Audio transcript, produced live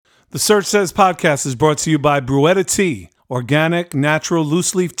The Search Says podcast is brought to you by Bruetta Tea, organic, natural,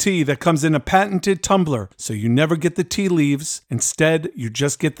 loose-leaf tea that comes in a patented tumbler, so you never get the tea leaves. Instead, you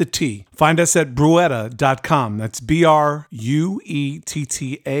just get the tea. Find us at Bruetta.com. That's BRUETTA.com.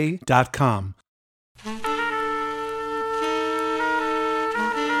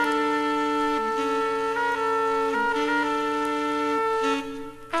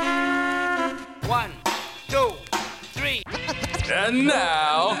 One, two, three. And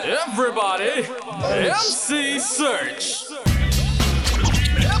now, everybody, MC Search.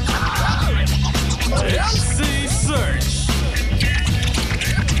 MC Search.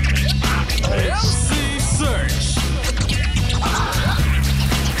 MC Search.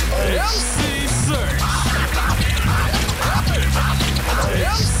 MC Search.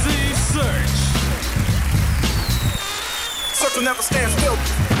 MC Search. Search will never stand still.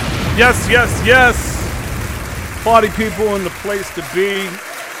 Yes, yes, yes. Party people in the place to be.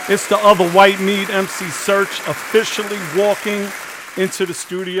 It's the other white meat, MC Search, officially walking into the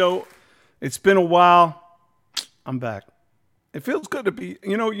studio. It's been a while. I'm back. It feels good to be,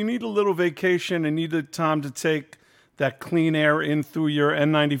 you need a little vacation and need the time to take that clean air in through your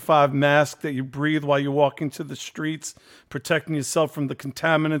N95 mask that you breathe while you walk into the streets, protecting yourself from the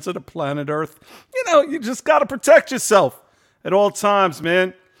contaminants of the planet Earth. You just got to protect yourself at all times,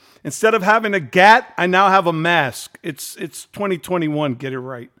 man. Instead of having a gat, I now have a mask. It's 2021. Get it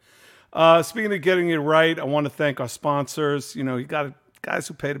right. Speaking of getting it right, I want to thank our sponsors. You got guys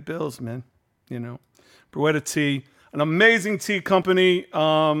who pay the bills, man. Bruetta Tea, an amazing tea company,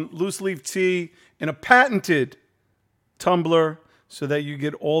 loose leaf tea in a patented tumbler so that you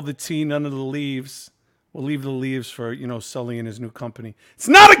get all the tea, none of the leaves. We'll leave the leaves for, Sully and his new company. It's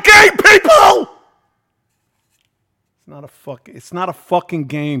not a game, people! It's not a fucking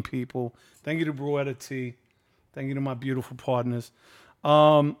game, people. Thank you to Bruetta Tea. Thank you to my beautiful partners.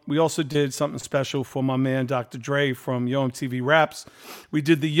 We also did something special for my man, Dr. Dre from Yo MTV Raps. We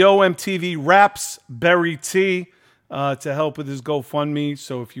did the Yo MTV Raps Berry Tea to help with his GoFundMe.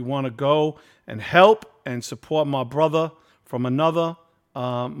 So if you want to go and help and support my brother from another,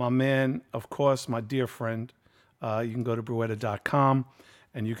 my man, of course, my dear friend, you can go to Bruetta.com.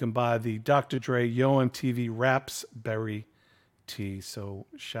 And you can buy the Dr. Dre Yo MTV Raps Berry Tea. So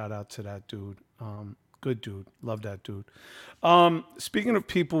shout out to that dude. Good dude. Love that dude. Speaking of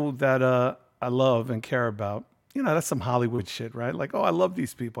people that I love and care about, that's some Hollywood shit, right? Like, oh, I love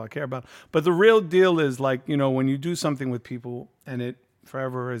these people. I care about. But the real deal is like, when you do something with people and it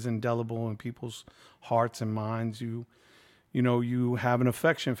forever is indelible in people's hearts and minds, you have an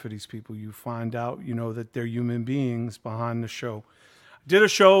affection for these people. You find out, that they're human beings behind the show. Did a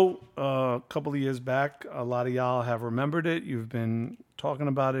show a couple of years back. A lot of y'all have remembered it. You've been talking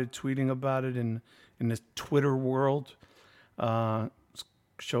about it, tweeting about it in the Twitter world.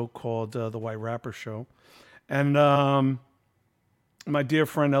 Show called The White Rapper Show. And my dear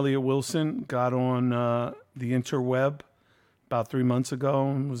friend Elliot Wilson got on the interweb about 3 months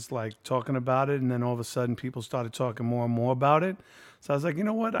ago and was like talking about it. And then all of a sudden people started talking more and more about it. So I was like, you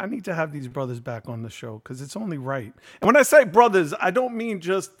know what? I need to have these brothers back on the show because it's only right. And when I say brothers, I don't mean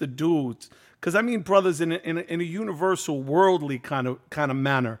just the dudes, because I mean brothers in a universal, worldly kind of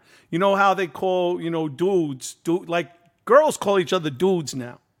manner. You know how they call dudes, like girls call each other dudes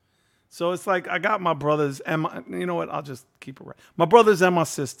now. So it's like I got my brothers and you know what? I'll just keep it right. My brothers and my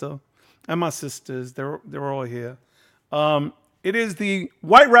sister and my sisters. They're all here. It is the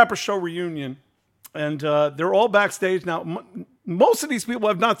White Rapper Show reunion, and they're all backstage now. Most of these people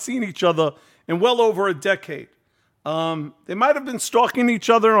have not seen each other in well over a decade. They might have been stalking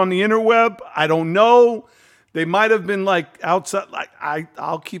each other on the interweb. I don't know. They might have been like outside. Like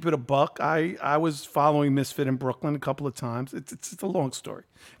I'll keep it a buck. I was following Misfit in Brooklyn a couple of times. It's a long story.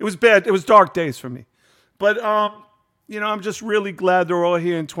 It was bad. It was dark days for me. But I'm just really glad they're all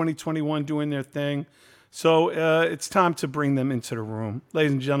here in 2021 doing their thing. So it's time to bring them into the room,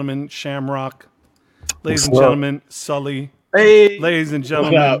 ladies and gentlemen. Shamrock, ladies and gentlemen, Sully. Hey, ladies and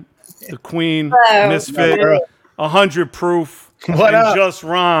gentlemen, the Queen, Hello. Misfit, 100 Proof, What and up? Just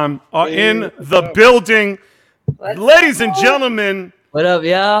Rhyme are in the building. Ladies and gentlemen, What up,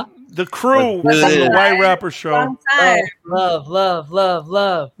 y'all? the crew from What's the up? White Rapper Show. Long time. Love, love, love,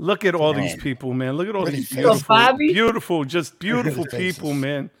 love. Look at all these people, man. Look at all these Really beautiful, Bobby? just beautiful Faces. people,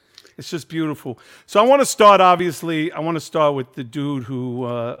 man. It's just beautiful. So I want to start, obviously, with the dude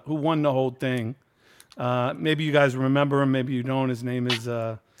who won the whole thing. Maybe you guys remember him, maybe you don't. His name is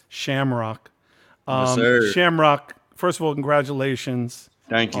Shamrock. Yes, sir. Shamrock, first of all, congratulations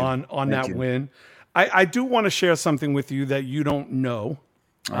Thank you. on Thank that you. win. I do want to share something with you that you don't know.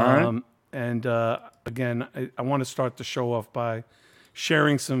 All right. And again, I want to start the show off by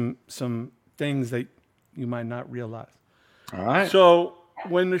sharing some things that you might not realize. All right. So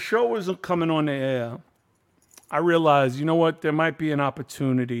when the show was coming on the air, I realized, you know what, there might be an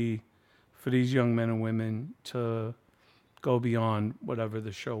opportunity for these young men and women to go beyond whatever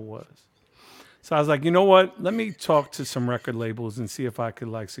the show was. So I was like, you know what, let me talk to some record labels and see if I could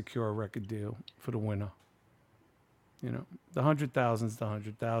like secure a record deal for the winner. You know, the 100,000 is the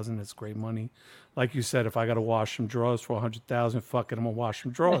 100,000. It's great money. Like you said, if I got to wash some drawers for 100,000, fuck it, I'm gonna wash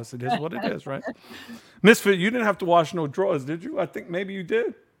some drawers. It is what it is, right? Misfit, you didn't have to wash no drawers, did you? I think maybe you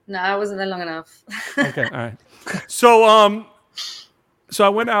did. No, I wasn't there long enough. Okay, all right. So, so I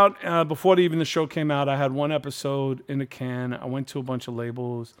went out before even the show came out. I had one episode in the can. I went to a bunch of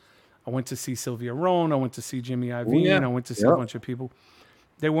labels. I went to see Sylvia Rohn. I went to see Jimmy Iovine. And I went to see a bunch of people.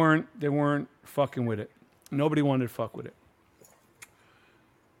 They weren't fucking with it. Nobody wanted to fuck with it.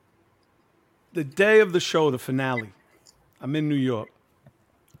 The day of the show, the finale, I'm in New York.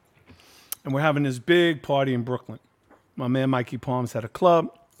 And we're having this big party in Brooklyn. My man Mikey Palms had a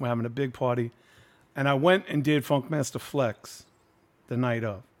club. We're having a big party. And I went and did Funkmaster Flex the night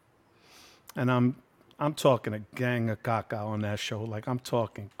of. And I'm talking a gang of caca on that show. Like, I'm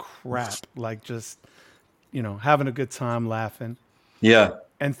talking crap. Like, just, you know, having a good time, laughing. Yeah.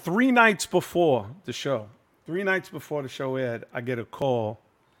 And 3 nights before the show aired, I get a call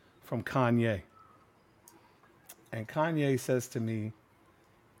from Kanye. And Kanye says to me,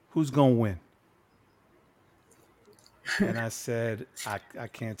 who's going to win? And I said, I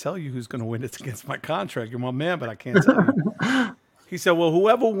can't tell you who's going to win. It's against my contract. You're my man, but I can't tell you. He said, well,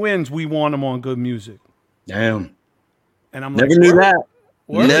 whoever wins, we want them on Good Music. Damn. And I'm never like, knew that.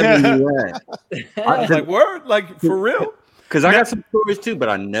 Word? Never knew that. I was like, word? Like, for real? Because I got some stories too, but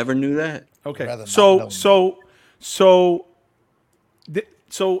I never knew that. Okay. So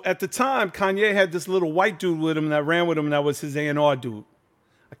at the time, Kanye had this little white dude with him that ran with him. That was his A&R dude.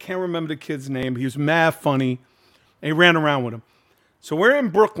 I can't remember the kid's name. He was mad funny. And he ran around with him. So we're in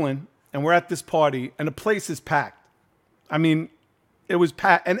Brooklyn, and we're at this party, and the place is packed. I mean, it was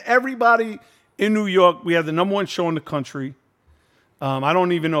packed. And everybody in New York, we had the #1 show in the country. I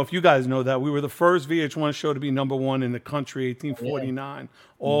don't even know if you guys know that. We were the first VH1 show to be #1 in the country, 1849.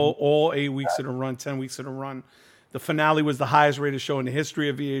 All 8 weeks of the run, 10 weeks of the run. The finale was the highest rated show in the history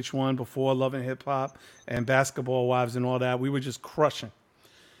of VH1 before Love and Hip Hop and Basketball Wives and all that. We were just crushing.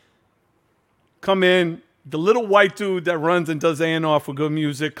 Come in. The little white dude that runs and does A&R for Good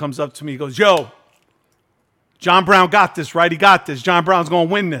Music comes up to me. He goes, yo, John Brown got this, right? He got this. John Brown's going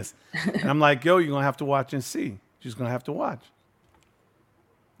to win this. And I'm like, yo, you're going to have to watch and see. You're just going to have to watch.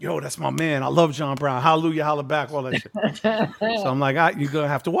 Yo, that's my man. I love John Brown. Hallelujah, holla back, all that shit. So I'm like, you're going to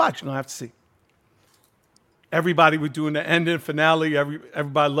have to watch. You're going to have to see. Everybody was doing the ending finale.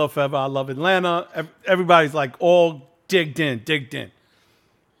 Everybody loved Forever. I Love Atlanta. Everybody's like all digged in.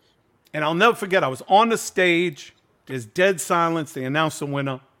 And I'll never forget, I was on the stage. There's dead silence. They announced the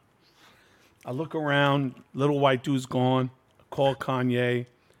winner. I look around. Little white dude's gone. I call Kanye.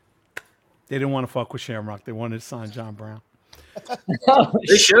 They didn't want to fuck with Shamrock. They wanted to sign John Brown.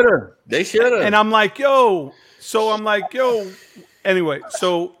 They should have. And I'm like, yo. Anyway,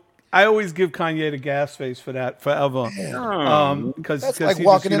 so I always give Kanye the gas face for that forever. Because that's like he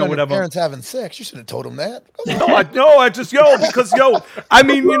walking just, in on your whatever. parents having sex. You should have told him that.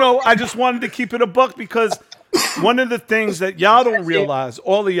 I just wanted to keep it a buck because one of the things that y'all don't realize,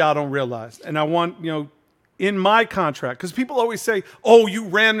 all of y'all don't realize, and I want, in my contract, because people always say, oh, you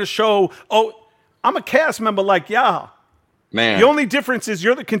ran the show. Oh, I'm a cast member like y'all. Man. The only difference is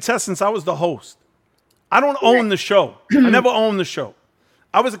you're the contestants. I was the host. I don't own the show. I never owned the show.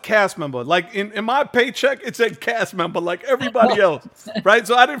 I was a cast member. Like in my paycheck, it said cast member like everybody else, right?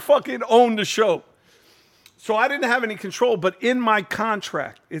 So I didn't fucking own the show. So I didn't have any control. But in my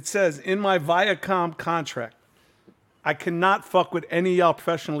contract, it says in my Viacom contract, I cannot fuck with any of y'all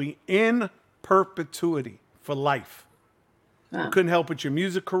professionally in perpetuity for life. Couldn't help with your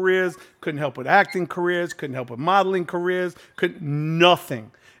music careers, couldn't help with acting careers, couldn't help with modeling careers,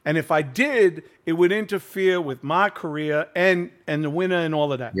 nothing. And if I did, it would interfere with my career and the winner and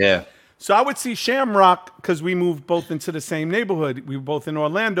all of that. Yeah. So I would see Shamrock, because we moved both into the same neighborhood. We were both in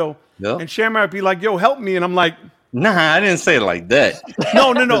Orlando. Yep. And Shamrock would be like, yo, help me. And I'm like, nah, I didn't say it like that.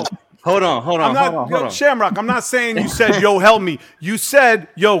 No. Hold on. Shamrock, I'm not saying you said, yo, help me. You said,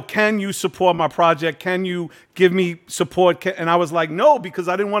 yo, can you support my project? Can you give me support? And I was like, no, because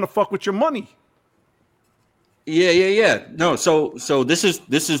I didn't want to fuck with your money. Yeah. No, so this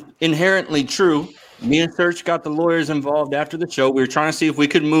is inherently true. Me and Serch got the lawyers involved after the show. We were trying to see if we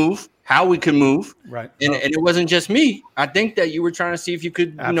could move, how we could move. Right. And it wasn't just me. I think that you were trying to see if you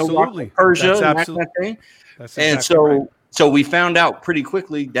could, Absolutely. walk to Persia That's and that absolutely. kind of thing. That's and exactly right. So we found out pretty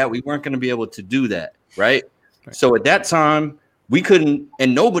quickly that we weren't going to be able to do that, right? So at that time, we couldn't,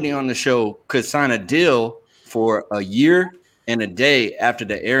 and nobody on the show could sign a deal for a year and a day after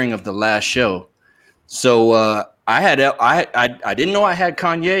the airing of the last show. So I didn't know I had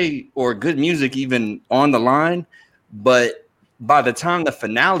Kanye or Good Music even on the line, but by the time the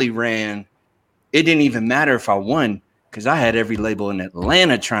finale ran, it didn't even matter if I won because I had every label in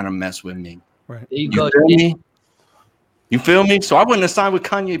Atlanta trying to mess with me. Right. There you You go. feel me? You feel me? So I wouldn't have signed with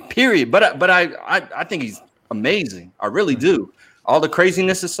Kanye, period. But I think he's amazing. I really do. All the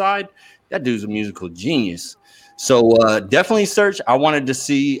craziness aside, that dude's a musical genius. So definitely Search. I wanted to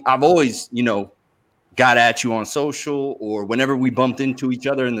see. I've always, got at you on social or whenever we bumped into each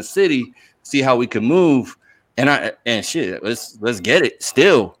other in the city, see how we could move. And shit, let's get it.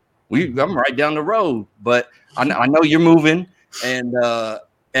 Still, I'm right down the road, but I know you're moving, and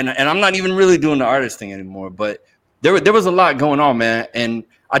I'm not even really doing the artist thing anymore. But there was a lot going on, man, and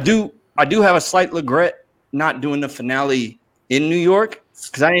I do have a slight regret not doing the finale in New York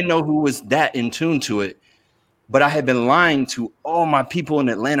because I didn't know who was that in tune to it. But I had been lying to all my people in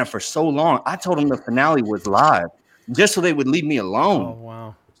Atlanta for so long. I told them the finale was live just so they would leave me alone. Oh,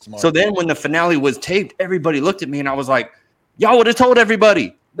 wow. Smart. So then when the finale was taped, everybody looked at me and I was like, y'all would have told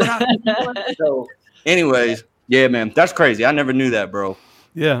everybody. So anyways, yeah, man, that's crazy. I never knew that, bro.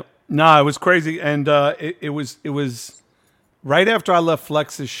 Yeah. Nah, it was crazy. And it was right after I left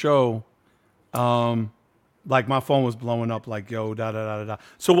Flex's show, like my phone was blowing up like, yo, da, da, da, da, da.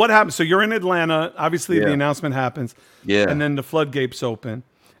 So what happened? So you're in Atlanta. Obviously, the announcement happens. Yeah. And then the floodgates open.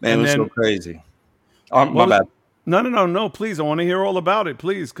 Man, and it was then, so crazy. My bad. No, please. I want to hear all about it,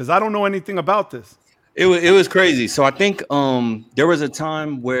 please, because I don't know anything about this. It was crazy. So I think there was a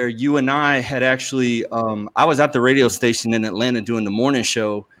time where you and I had actually I was at the radio station in Atlanta doing the morning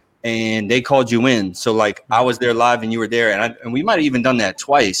show, and they called you in. So like I was there live and you were there, and we might have even done that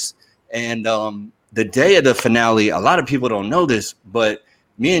twice. And the day of the finale, a lot of people don't know this, but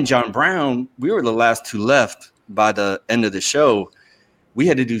me and John Brown, we were the last two left by the end of the show. We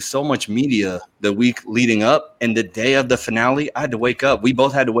had to do so much media the week leading up, and the day of the finale, I had to wake up. We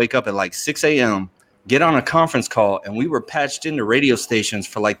both had to wake up at like 6 a.m., get on a conference call, and we were patched into radio stations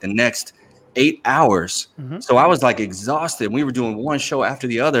for like the next 8 hours. So I was like exhausted. We were doing one show after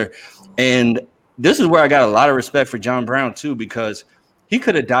the other. And this is where I got a lot of respect for John Brown too, because he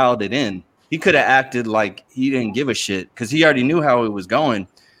could have dialed it in. He could have acted like he didn't give a shit because he already knew how it was going.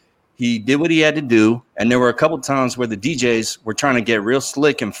 He did what he had to do. And there were a couple times where the DJs were trying to get real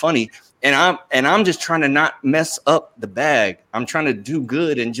slick and funny. And I'm just trying to not mess up the bag. I'm trying to do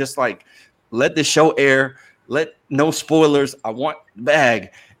good and just like let the show air, let no spoilers. I want the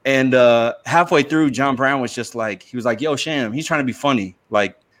bag. And halfway through, John Brown was just like, he was like, yo, Sham, he's trying to be funny.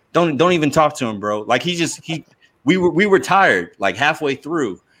 Like, don't even talk to him, bro. Like we were tired like halfway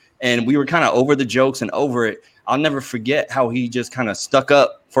through, and we were kind of over the jokes and over it. I'll never forget how he just kind of stuck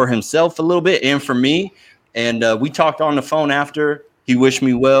up for himself a little bit and for me. And we talked on the phone after. He wished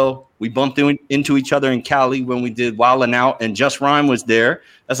me well. We bumped into each other in Cali when we did Wildin' Out, and Just Rhyme was there.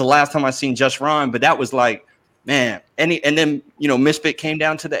 That's the last time I seen Just Rhyme, but that was like, man. And then Misfit came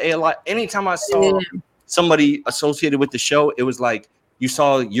down to the ALI. Anytime I saw somebody associated with the show, it was like you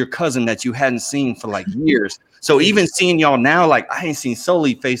saw your cousin that you hadn't seen for like years. So even seeing y'all now, like I ain't seen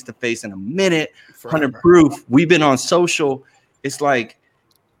Soli face to face in a minute. 100 Proof. We've been on social. It's like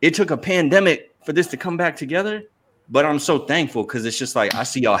it took a pandemic for this to come back together. But I'm so thankful because it's just like I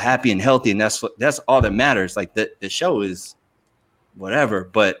see y'all happy and healthy, and that's all that matters. Like the show is whatever,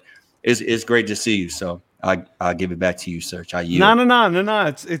 but it's great to see you. So I'll give it back to you, Search. I yield.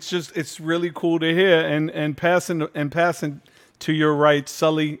 No. It's really cool to hear. And passing to your right,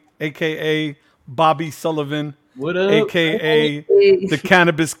 Sully, aka Bobby Sullivan, What up? aka the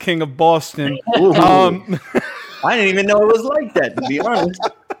Cannabis King of Boston. I didn't even know it was like that, to be honest.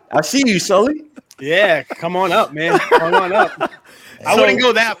 I see you, Sully. Yeah, come on up, man. Come on up. I wouldn't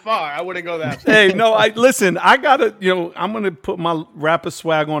go that far. Hey, no, listen, I gotta, I'm gonna put my rapper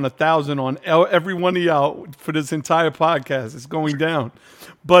swag on 1,000 on every one of y'all for this entire podcast. It's going down.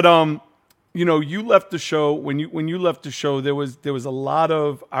 But you left the show. When you left the show, there was a lot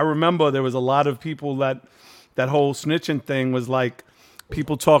of, I remember there was a lot of people that whole snitching thing was like,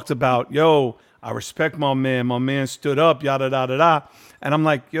 people talked about, yo, I respect my man stood up, yada, yada, yada. And I'm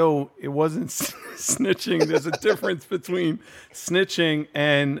like, yo, it wasn't snitching. There's a difference between snitching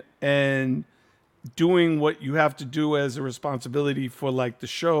and doing what you have to do as a responsibility for like the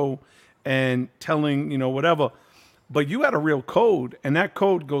show and telling, whatever. But you had a real code, and that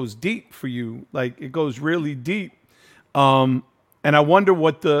code goes deep for you. Like it goes really deep. And I wonder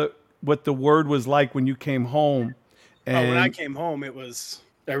what the word was like when you came home And when I came home,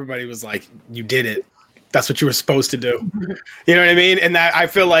 everybody was like, "You did it. That's what you were supposed to do." You know what I mean? And that I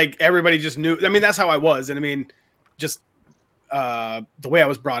feel like everybody just knew. I mean, that's how I was, and I mean, just the way I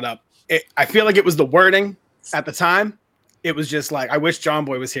was brought up. I feel like it was the wording at the time. It was just like, I wish John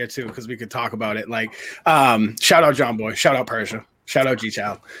Boy was here too, because we could talk about it. Like, shout out John Boy, shout out Persia, shout out G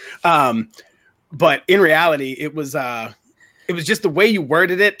Chow. But in reality, it was just the way you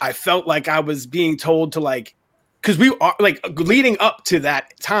worded it. I felt like I was being told to like, because we are like leading up to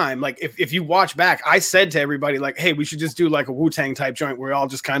that time. Like if you watch back, I said to everybody like, hey, we should just do like a Wu-Tang type joint where we all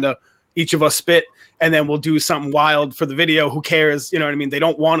just kind of each of us spit and then we'll do something wild for the video. Who cares? You know what I mean? They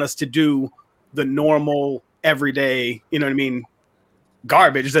don't want us to do the normal everyday, you know what I mean,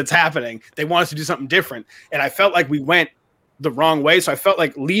 garbage that's happening. They want us to do something different. And I felt like we went the wrong way. So I felt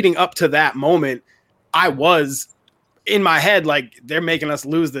like leading up to that moment, I was in my head like, they're making us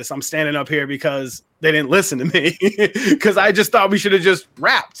lose this. I'm standing up here because they didn't listen to me. Because I just thought we should have just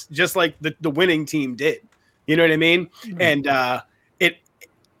rapped just like the winning team did. You know what I mean? Mm-hmm. And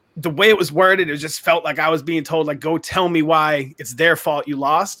the way it was worded, it just felt like I was being told, like, go tell me why it's their fault you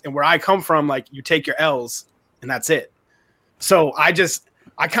lost. And where I come from, like, you take your L's and that's it. So I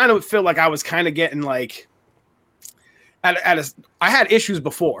kind of feel like I was kind of getting like, I had issues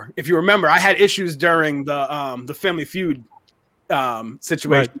before. If you remember, I had issues during the Family Feud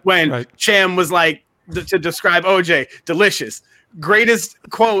situation when Cham was like, to describe OJ, delicious. Greatest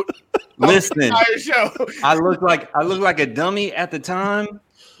quote. Listen, of the entire show. I look like a dummy at the time.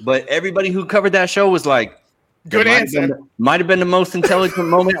 But everybody who covered that show was like, good answer. Might have been the most intelligent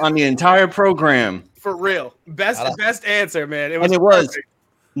moment on the entire program. For real. Best answer, man. It was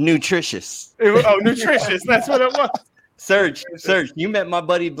nutritious. Nutritious. That's what it was. Serge, you met my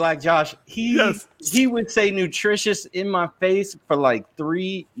buddy Black Josh. He would say nutritious in my face for like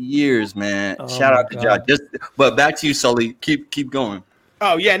 3 years, man. Shout out to Josh. But back to you, Sully. Keep going.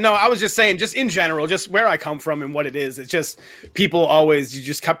 Oh, yeah, no, I was just saying, just in general, just where I come from and what it is. It's just people always, you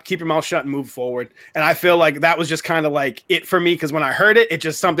just keep your mouth shut and move forward. And I feel like that was just kind of like it for me, because when I heard it, it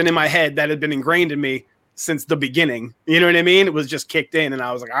just something in my head that had been ingrained in me since the beginning. You know what I mean? It was just kicked in, and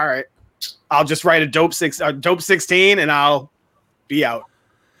I was like, all right, I'll just write a dope 16, and I'll be out.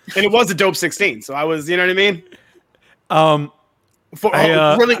 And it was a dope 16, so I was, you know what I mean?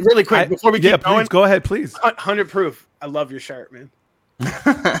 Really quick, before we keep going. Go ahead, please. 100 proof. I love your shirt, man.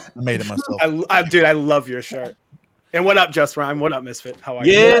 I made it myself. Dude, I love your shirt. And what up, Just Rhyme? What up, Misfit? How are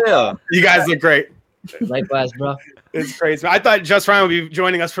you? Yeah. You guys look great. Likewise, bro. It's crazy. I thought Just Rhyme would be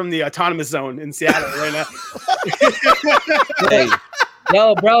joining us from the autonomous zone in Seattle right now. Hey.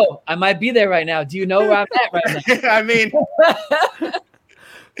 Yo, bro, I might be there right now. Do you know where I'm at right now? I mean,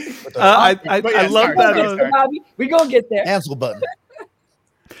 I love that. Bobby, we gonna get there. Cancel button.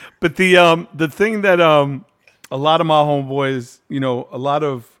 But the thing that a lot of my homeboys, you know, a lot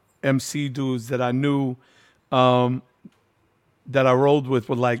of MC dudes that I knew that I rolled with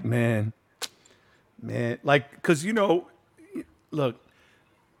were like, man, like, because, you know, look,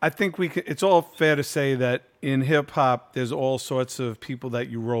 I think it's all fair to say that in hip hop, there's all sorts of people that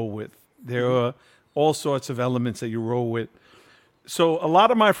you roll with. There are all sorts of elements that you roll with. So a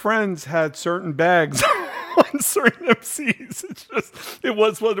lot of my friends had certain bags on certain MCs. It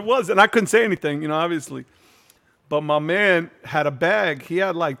was what it was. And I couldn't say anything, you know, obviously. But my man had a bag. He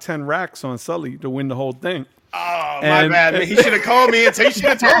had like 10 racks on Sully to win the whole thing. Oh, my bad, man. He should have called me and he should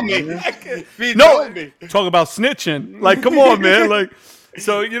have told me. Talk about snitching. Like, come on, man. Like,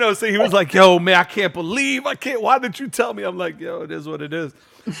 so, you know, so he was like, yo, man, why did you tell me? I'm like, yo, it is what it is.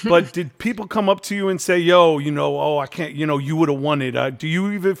 But did people come up to you and say, yo, you know, I can't, you know, you would have won it. Do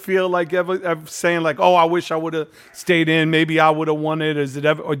you even feel like ever saying like, oh, I wish I would have stayed in. Maybe I would have won it. Is it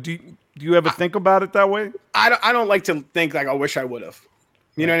ever, or do you ever think about it that way? I don't like to think like I wish I would have.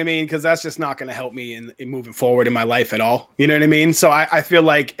 You know what I mean? Because that's just not going to help me in moving forward in my life at all. You know what I mean? So I feel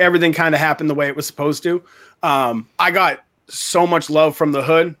like everything kind of happened the way it was supposed to. I got so much love from the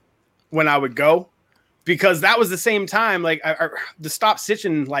hood when I would go, because that was the same time, like the Stop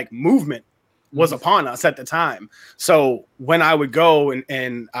Stitching like movement was upon us at the time. So when I would go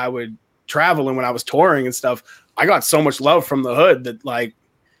and I would travel, and when I was touring and stuff, I got so much love from the hood that like,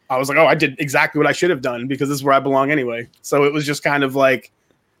 I was like, oh, I did exactly what I should have done, because this is where I belong anyway. So it was just kind of like,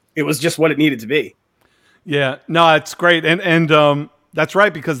 it was just what it needed to be. Yeah, no, it's great. And that's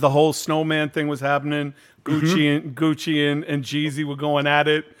right, because the whole Snowman thing was happening. Gucci and Jeezy were going at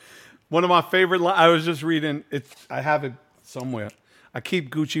it. One of my favorite I was just reading it. I have it somewhere. I keep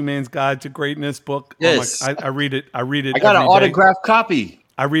Gucci Mane's Guide to Greatness book. Yes. I read it. I got an autographed copy.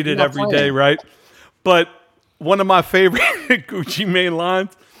 I read it every day, right? But one of my favorite Gucci Mane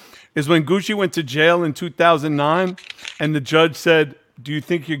lines is when Gucci went to jail in 2009. And the judge said, "Do you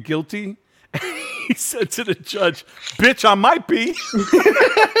think you're guilty?" He said to the judge, "Bitch, I might be."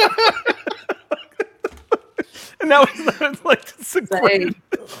 And that was like, it's a great,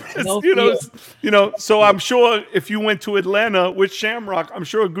 No you know. So I'm sure if you went to Atlanta with Shamrock, I'm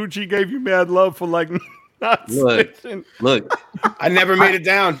sure Gucci gave you mad love for like not snitching. Look, I never made it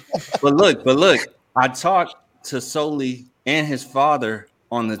down. but look. I talked to Soli and his father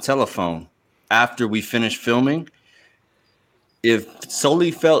on the telephone after we finished filming. If Soli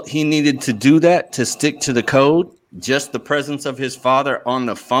felt he needed to do that to stick to the code, just the presence of his father on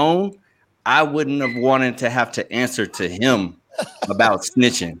the phone, I wouldn't have wanted to have to answer to him about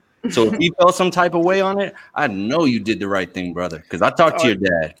snitching. So if he felt some type of way on it, I know you did the right thing, brother. Because I talked to your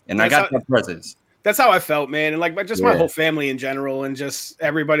dad, and I got that presence. That's how I felt, man. And like just my whole family in general, and just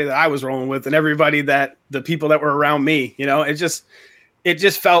everybody that I was rolling with, and everybody the people that were around me, you know, it just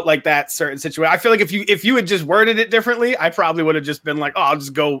felt like that certain situation. I feel like if you had just worded it differently, I probably would have just been like, oh, I'll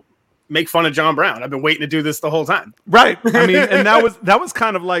just go make fun of John Brown. I've been waiting to do this the whole time. Right. I mean, and that was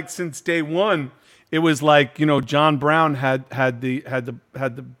kind of like since day one, it was like, you know, John Brown had the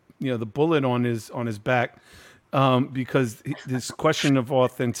you know, the bullet on his back. Because this question of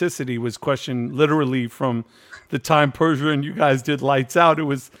authenticity was questioned literally from the time Persia and you guys did Lights Out. It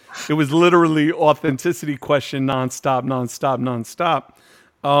was literally authenticity question nonstop.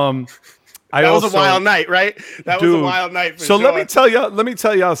 That was a wild night, right? That was a wild night. For so sure. let me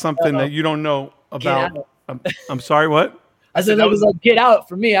tell y'all something that you don't know about. I'm sorry, what? I said that was like get out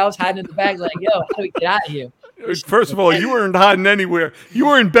for me. I was hiding in the back like, yo, how do we get out of here? First of all, you weren't hiding anywhere. You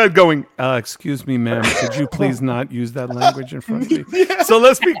were in bed going, excuse me, ma'am, could you please not use that language in front of me? So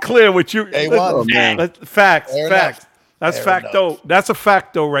let's be clear with you. Facts. That's facto. That's a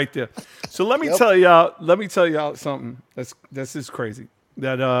facto right there. So let me tell y'all something. This is crazy.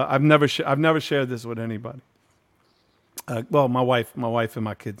 That I've never shared this with anybody. Well, my wife and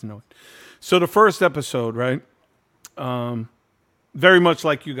my kids know it. So the first episode, right? Very much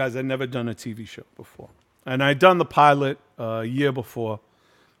like you guys, I'd never done a TV show before. And I'd done the pilot a year before.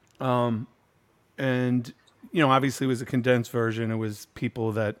 And, you know, obviously it was a condensed version. It was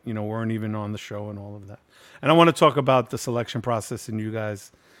people that, you know, weren't even on the show and all of that. And I want to talk about the selection process and you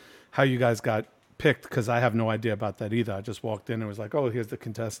guys, how you guys got picked, because I have no idea about that either. I just walked in and was like, oh, here's the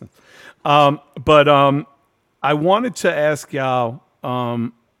contestant. But I wanted to ask y'all,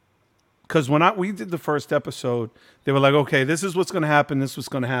 because when we did the first episode, they were like, okay, this is what's going to happen. This is what's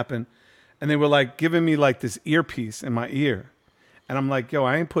going to happen. And they were like giving me like this earpiece in my ear. And I'm like, yo,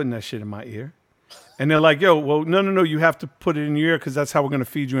 I ain't putting that shit in my ear. And they're like, yo, well, no, you have to put it in your ear because that's how we're going to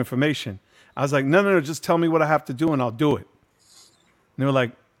feed you information. I was like, no, just tell me what I have to do and I'll do it. And they were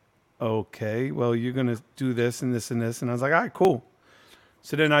like, okay, well, you're going to do this and this and this. And I was like, all right, cool.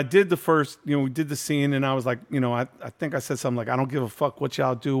 So then I did the first, you know, we did the scene and I was like, you know, I think I said something like, I don't give a fuck what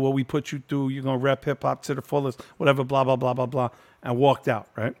y'all do, what we put you through. You're going to rep hip hop to the fullest, whatever, blah, blah, blah, blah, blah. And walked out,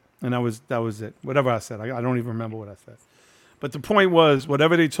 right? And that was it. Whatever I said. I don't even remember what I said. But the point was,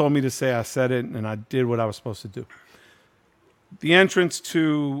 whatever they told me to say, I said it, and I did what I was supposed to do. The entrance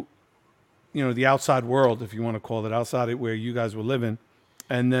to, you know, the outside world, if you want to call it, outside it where you guys were living,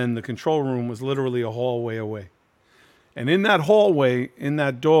 and then the control room was literally a hallway away. And in that hallway, in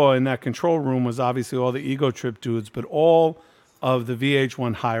that door, in that control room was obviously all the Ego Trip dudes, but all of the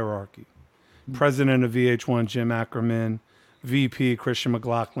VH1 hierarchy. President of VH1, Jim Ackerman, VP Christian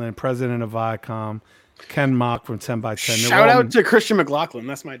McLaughlin, president of Viacom, Ken Mock from 10 by 10. Shout out to Christian McLaughlin.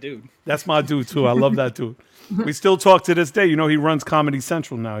 That's my dude. That's my dude too. I love that dude. We still talk to this day. You know, he runs Comedy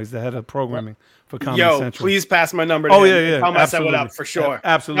Central now. He's the head of programming for Comedy Central. Please pass my number to him. Yeah. Tell him I said what up for sure.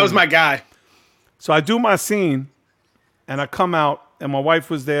 Absolutely. That was my guy. So I do my scene and I come out and my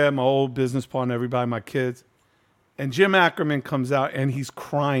wife was there, my old business partner, everybody, my kids. And Jim Ackerman comes out and he's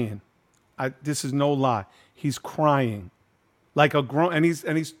crying. This is no lie. He's crying. Like a grown, and he's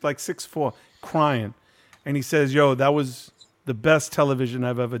like 6'4", crying, and he says, "Yo, that was the best television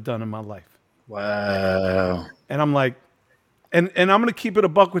I've ever done in my life." Wow. And I'm like, and I'm gonna keep it a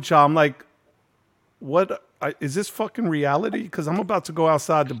buck with y'all. I'm like, what is this fucking reality? Because I'm about to go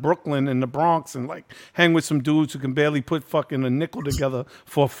outside to Brooklyn and the Bronx and like hang with some dudes who can barely put fucking a nickel together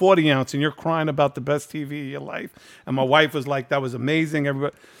for a 40 ounce, and you're crying about the best TV of your life. And my wife was like, "That was amazing."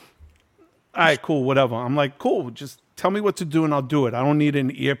 Everybody, all right, cool, whatever. I'm like, cool, just tell me what to do and I'll do it. I don't need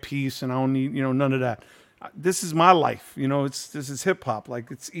an earpiece and I don't need, you know, none of that. This is my life, you know, this is hip hop,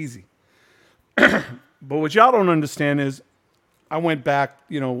 like it's easy. But what y'all don't understand is I went back,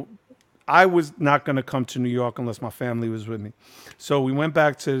 you know, I was not going to come to New York unless my family was with me. So we went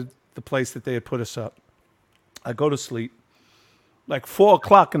back to the place that they had put us up. I go to sleep. Like 4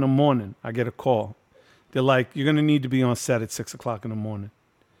 o'clock in the morning, I get a call. They're like, you're going to need to be on set at 6 o'clock in the morning.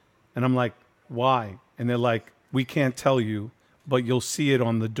 And I'm like, why? And they're like, we can't tell you, but you'll see it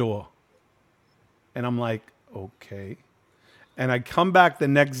on the door. And I'm like, okay. And I come back the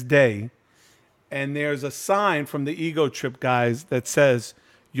next day, and there's a sign from the Ego Trip guys that says,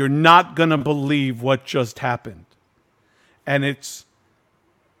 you're not going to believe what just happened. And it's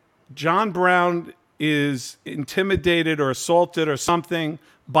John Brown is intimidated or assaulted or something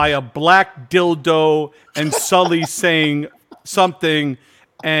by a black dildo, and Sully saying something,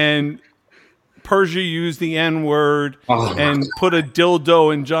 and Persia used the N-word and put a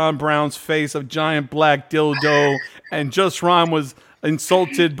dildo in John Brown's face, a giant black dildo, and Just Rhyme was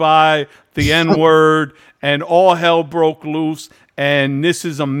insulted by the N-word, and all hell broke loose, and this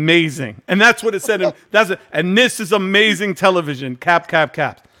is amazing. And that's what it said. And this is amazing television. Cap, cap,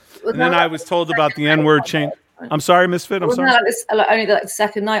 cap. And then I was told about the N-word chain. I'm sorry, Misfit. I'm sorry. Only like the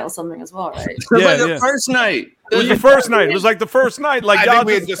second night or something as well, right? It was like the first night. It was the first night. It was like the first night. Like I y'all think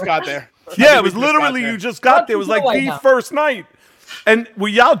we had just got there. Yeah, it was literally you just got there. It was like the first night. And were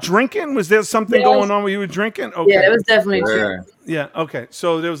y'all drinking? Was there something going on where you were drinking? Okay. Yeah, it was definitely true. Yeah, okay.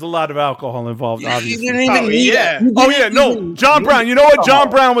 So there was a lot of alcohol involved, obviously. You didn't even need it. Oh, yeah, no. John Brown. You know what?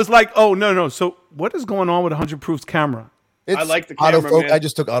 John Brown was like, oh, no. So what is going on with 100 Proof's camera? I like the camera, man. I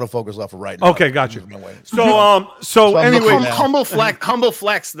just took autofocus off of right now. Okay, got you. So anyway. Humble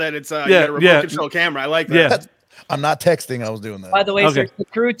flex that it's a remote control camera. I like that. Yeah. I'm not texting. I was doing that. By the way, sir, the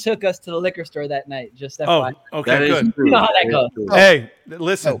crew took us to the liquor store that night. Just FYI. Oh, okay, good. You know how that goes. Hey,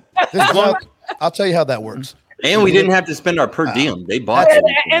 listen. I'll tell you how that works. And we didn't have to spend our per diem. They bought it.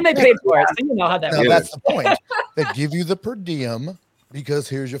 And they paid for it. So you know how that works. That's the point. They give you the per diem because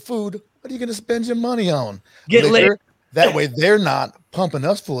here's your food. What are you going to spend your money on? Get liquor. That way they're not pumping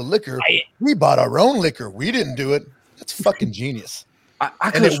us full of liquor. We bought our own liquor. We didn't do it. That's fucking genius.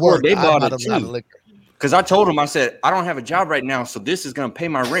 I could have swore they bought it too. Because I told them, I said, I don't have a job right now, so this is going to pay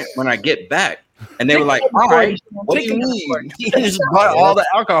my rent when I get back. And they were like, all right, what do you mean? You just bought all the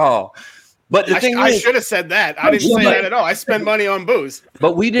alcohol. But the thing I should have said that. I didn't say that at all. I spent money on booze.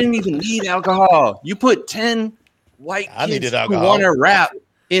 But we didn't even need alcohol. You put 10 white kids who want to rap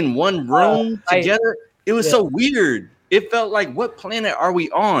in one room together. It was so weird. It felt like, what planet are we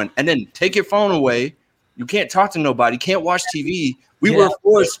on? And then take your phone away. You can't talk to nobody. Can't watch TV. We were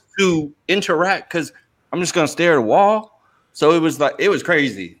forced to interact because I'm just going to stare at a wall. So it was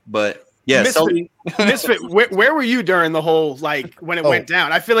crazy. But yeah. Misfit, where were you during the whole, like, when it went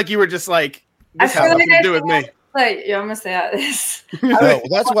down? I feel like you were just like, this has nothing to do with me. Like, I'm going to stay out of this. Well,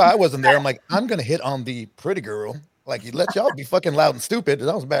 that's why I wasn't there. I'm like, I'm going to hit on the pretty girl. Like, you let y'all be fucking loud and stupid.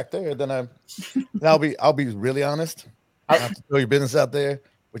 I was back there. Then I'll be really honest. I have to throw your business out there,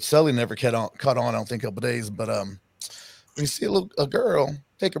 which Sully never caught on, I don't think, a couple days. But when you see a girl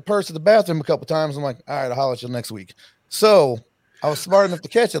take her purse to the bathroom a couple times, I'm like, all right, I'll holler at you next week. So I was smart enough to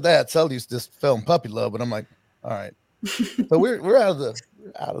catch that. Sully's just fell in puppy love, but I'm like, all right. So we're out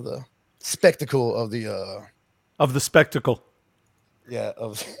of the spectacle of the spectacle. Yeah,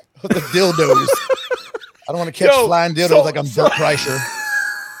 of the dildos. I don't want to catch flying dildos like I'm Bert Kreischer.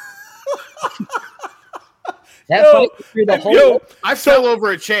 I fell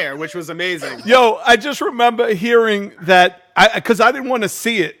over a chair, which was amazing. I just remember hearing that because I didn't want to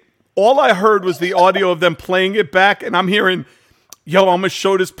see it. All I heard was the audio of them playing it back, and I'm hearing, I'm going to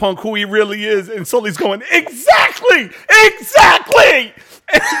show this punk who he really is. And Sully's going, exactly.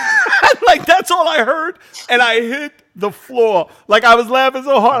 Like, that's all I heard. And I hit the floor. Like, I was laughing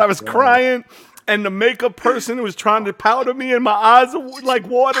so hard. I was crying. And the makeup person was trying to powder me, and my eyes are like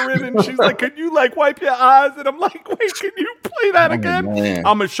watering. And she's like, "Can you like wipe your eyes?" And I'm like, "Wait, can you play that again?" Man.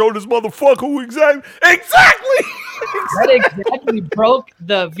 I'm gonna show this motherfucker who exactly. That exactly broke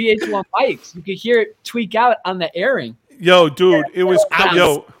the VH1 mics. You could hear it tweak out on the airing. Yo, dude, it was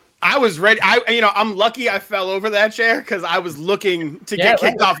I was ready. I'm lucky I fell over that chair because I was looking to get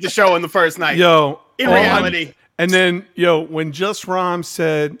kicked off the show in the first night. In reality. And then, when Just Rhyme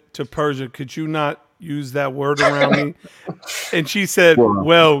said to Persia, could you not use that word around me? And she said,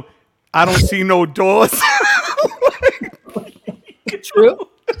 well, I don't see no doors. True.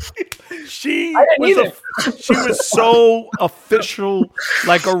 She was so official,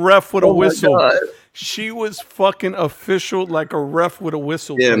 like a ref with a whistle. God. She was fucking official, like a ref with a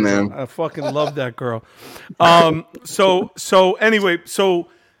whistle. Yeah, man. I fucking love that girl. Anyway,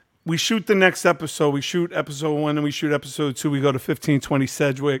 we shoot the next episode. We shoot episode 1 and we shoot episode 2. We go to 1520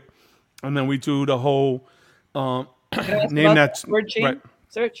 Sedgwick, and then we do the whole name that word chain right.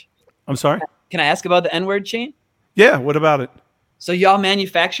 search. I'm sorry. Can I ask about the N-word chain? Yeah. What about it? So y'all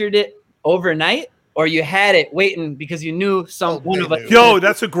manufactured it overnight? or you had it waiting because you knew one of us? Yo,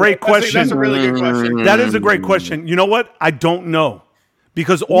 that's a great question. That's a really good question. That is a great question. You know what? I don't know.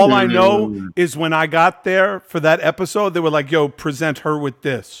 Because all I know is when I got there for that episode, they were like, yo, present her with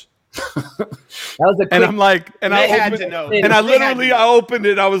this. That was a And I'm like, and I had opened, to know. and I They had to literally, know. I opened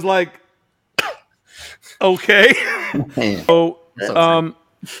it. I was like, okay. So,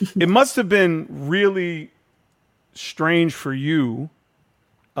 it must have been really strange for you,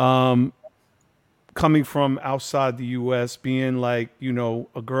 coming from outside the U.S., being like, you know,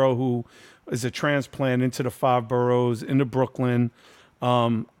 a girl who is a transplant into the 5 boroughs, into Brooklyn,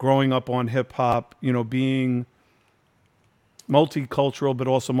 growing up on hip hop, you know, being multicultural but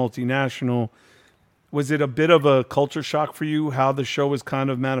also multinational. Was it a bit of a culture shock for you how the show was kind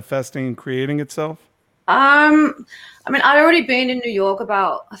of manifesting and creating itself? I mean, I'd already been in New York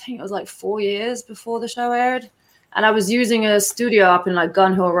about, I think it was like 4 years before the show aired. And I was using a studio up in like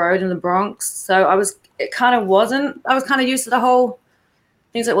Gun Hill Road in the Bronx. So I was kind of used to the whole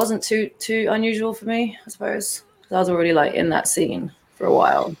things. It wasn't too unusual for me, I suppose. 'Cause I was already like in that scene for a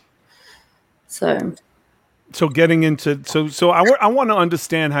while. So getting into, I want to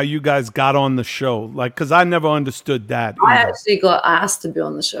understand how you guys got on the show. Like, cause I never understood that. I either. actually got asked to be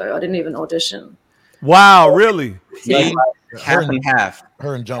on the show. I didn't even audition. Wow, really? See, half and half.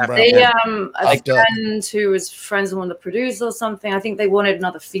 Her and John Brown. They a Hyped up. friend who was friends with one of the producers or something. I think they wanted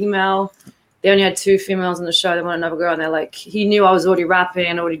another female. They only had 2 females on the show. They wanted another girl, and they're like, he knew I was already rapping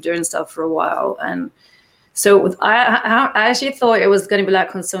and already doing stuff for a while, and so I actually thought it was going to be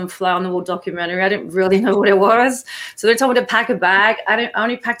like on some fly on the wall documentary. I didn't really know what it was, so they told me to pack a bag. I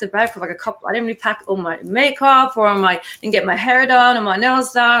only packed a bag for like a couple. I didn't really pack all my makeup didn't get my hair done or my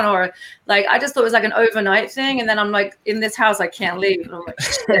nails done, or like I just thought it was like an overnight thing. And then I'm like, in this house I can't leave. And I'm like,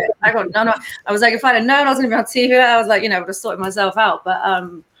 shit. I got no. I was like, if I'd have known I was going to be on TV, I was like, you know, I would have sorted myself out. But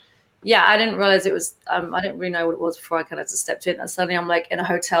yeah, I didn't realize it was. I didn't really know what it was before I kind of just stepped in. And suddenly I'm like in a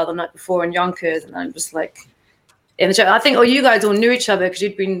hotel the night before in Yonkers, and I'm just like in the show. I think, you guys all knew each other because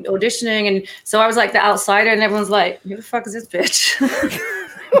you'd been auditioning, and so I was like the outsider, and everyone's like, "Who the fuck is this bitch?"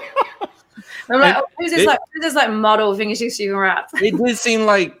 I'm like, who's this model thinking she can rap? It did seem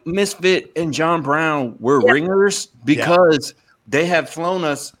like Misfit and John Brown were ringers because they had flown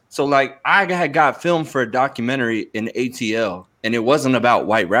us. So like I had got filmed for a documentary in ATL, and it wasn't about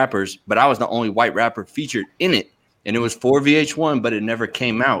white rappers, but I was the only white rapper featured in it. And it was for VH1, but it never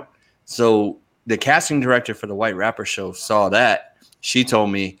came out. So the casting director for the White Rapper show saw that. She told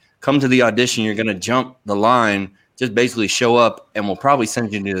me, come to the audition. You're going to jump the line. Just basically show up, and we'll probably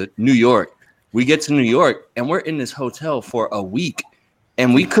send you to New York. We get to New York, and we're in this hotel for a week.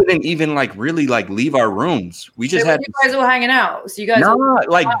 And we couldn't even really leave our rooms. We just had you guys all hanging out. So you guys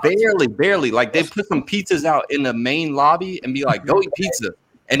barely. Like they put some pizzas out in the main lobby and be like, go eat pizza.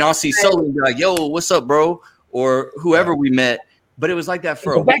 And I'll see Sully and be like, yo, what's up, bro? Or whoever we met. But it was like that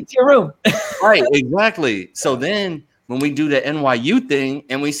for a week. Back to your room. Right, exactly. So then when we do the NYU thing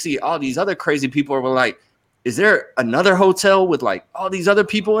and we see all these other crazy people, we're like, is there another hotel with like all these other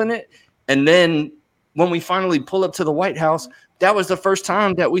people in it? And then when we finally pull up to the White House, that was the first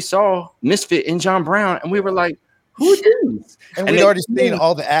time that we saw Misfit and John Brown, and we were like, "Who are these?" And we'd already seen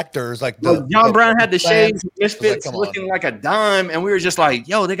all the actors, like John Brown had the shades, Misfits looking like a dime, and we were just like,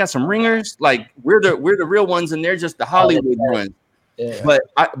 "Yo, they got some ringers. Like we're the real ones, and they're just the Hollywood ones." Yeah.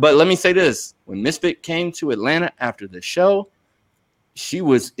 But let me say this: when Misfit came to Atlanta after the show, she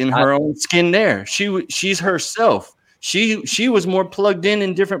was in her own skin there. She's herself. She was more plugged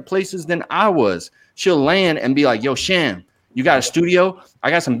in different places than I was. She'll land and be like, "Yo, Sham, you got a studio?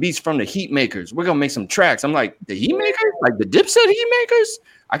 I got some beats from the Heat Makers. We're gonna make some tracks." I'm like, "The Heat Makers? Like the Dipset Heat Makers?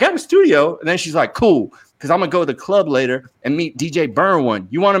 I got a studio." And then she's like, "Cool, because I'm gonna go to the club later and meet DJ Burnone.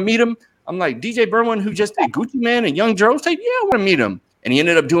 You want to meet him?" I'm like, "DJ Burnone, who just did Gucci Man and Young Dro's tape? Yeah, I want to meet him." And he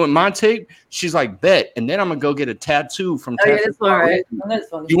ended up doing my tape. She's like, "Bet." And then I'm gonna go get a tattoo from. Oh, yeah, that's all right.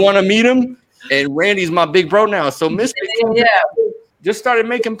 You want to meet him? And Randy's my big bro now. So Misfit just started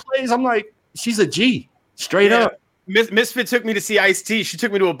making plays. I'm like, she's a G, straight up. Misfit took me to see Ice-T. She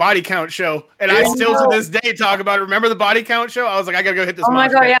took me to a body count show, and I still to this day talk about it. Remember the body count show? I was like, I gotta go hit this. Oh my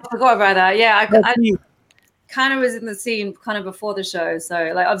god, yeah, I forgot about that. Yeah, I kind of was in the scene kind of before the show,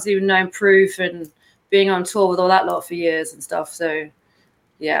 so like obviously knowing Proof and being on tour with all that lot for years and stuff. So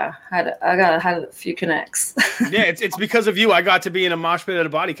yeah, I had a few connects. Yeah, it's because of you I got to be in a mosh pit at a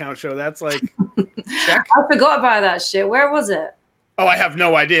body count show. That's like, check. I forgot about that shit. Where was it? Oh, I have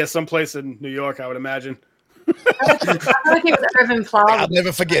no idea. Someplace in New York, I would imagine. I feel like it was Irvin Plaza. I'll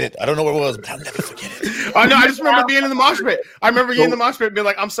never forget it. I don't know what it was, but I'll never forget it. Oh no, I just remember being in the mosh pit. I remember being in the mosh pit and being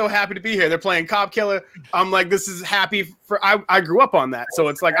like, I'm so happy to be here. They're playing Cop Killer. I'm like, this is happy for I grew up on that. So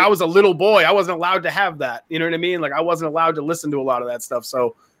it's like I was a little boy. I wasn't allowed to have that. You know what I mean? Like I wasn't allowed to listen to a lot of that stuff.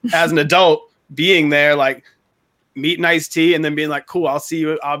 So as an adult, being there, like meeting Ice-T and then being like, cool, I'll see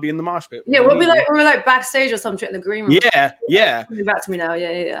you. I'll be in the mosh pit. Yeah, we'll be like we're like backstage or something in the green room. Yeah. Coming back to me now.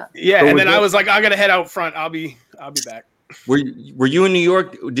 Yeah. Yeah, and then I was like, I gotta head out front. I'll be back. Were you in New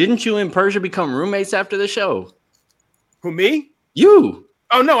York? Didn't you and Persia become roommates after the show? Who, me? You.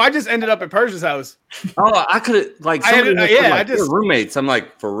 Oh no, I just ended up at Persia's house. Oh, I could have like I just roommates. I'm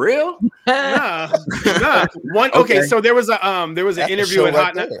like, for real? Nah. Okay, so there was an interview at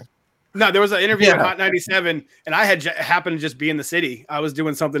Hot. There was an interview at Hot 97, and I had happened to just be in the city. I was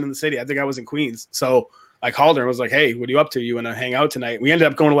doing something in the city. I think I was in Queens, so I called her and was like, "Hey, what are you up to? You want to hang out tonight?" We ended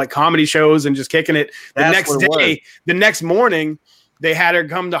up going to like comedy shows and just kicking it. The next morning, they had her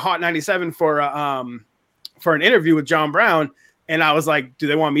come to Hot 97 for an interview with John Brown, and I was like, "Do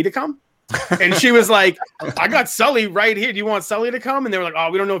they want me to come?" And she was like, I got Sully right here. Do you want Sully to come? And they were like,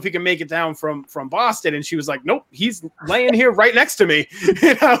 oh, we don't know if he can make it down from Boston. And she was like, nope, he's laying here right next to me.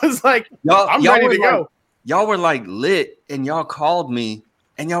 And I was like, I'm ready to go. Y'all were like lit and y'all called me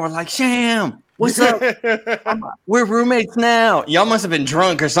and y'all were like, Sham, what's up? We're roommates now. Y'all must have been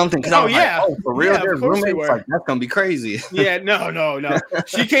drunk or something. Cause I was like, for real? They're roommates? Like, that's going to be crazy. Yeah, no.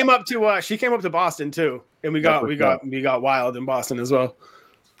 She came up to Boston too. And we got wild in Boston as well.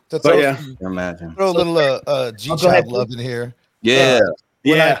 Imagine. Throw a little G-Child love in here. Yeah.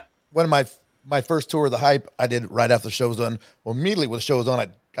 One of my first tour of the Hype, I did right after the show was done. Well, immediately when the show was on, I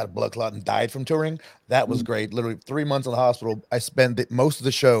got a blood clot and died from touring. That was great. Literally 3 months in the hospital. I spent most of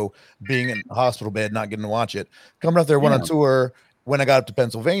the show being in a hospital bed, not getting to watch it. Coming up there, went on tour. When I got up to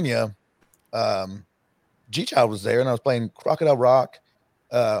Pennsylvania, G-Child was there, and I was playing Crocodile Rock,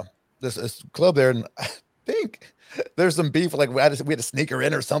 this club there, and I think there's some beef. Like we had to sneak her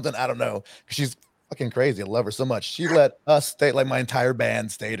in or something. I don't know. She's fucking crazy. I love her so much. She let us stay, like my entire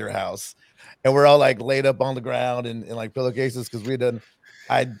band stayed at her house, and we're all like laid up on the ground in like pillowcases because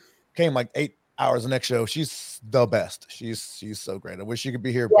I came like 8 hours the next show. She's the best. She's so great. I wish she could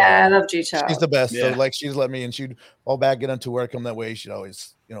be here. Yeah, I love G-Child. She's the best. Yeah. So like she's let me, and she'd fall back, get on tour, come that way. She'd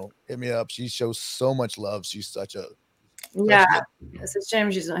always hit me up. She shows so much love. She's such a It's a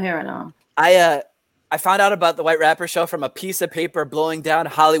shame she's not here right now. I found out about the White Rapper show from a piece of paper blowing down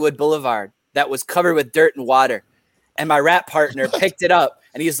Hollywood Boulevard that was covered with dirt and water. And my rap partner picked it up,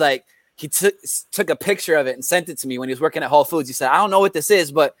 and he's like, he took a picture of it and sent it to me when he was working at Whole Foods. He said, I don't know what this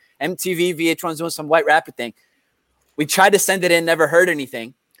is, but MTV, VH1's doing some White Rapper thing. We tried to send it in, never heard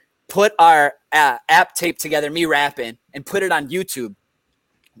anything. Put our app tape together, me rapping, and put it on YouTube.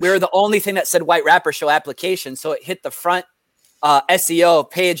 We were the only thing that said White Rapper show application, so it hit the front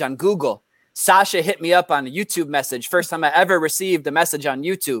SEO page on Google. Sasha hit me up on a YouTube message. First time I ever received a message on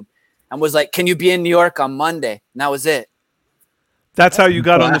YouTube, and was like, can you be in New York on Monday? And that was it. That's how you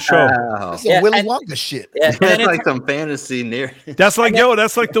got on the show. That's some Willy Wonka shit. Yeah, that's like some fantasy near. That's like,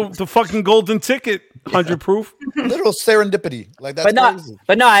 that's like the fucking golden ticket, 100 proof. Literal serendipity. Like that's crazy.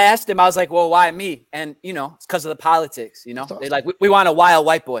 But no, I asked him, I was like, well, why me? And it's because of the politics, They like, we want a wild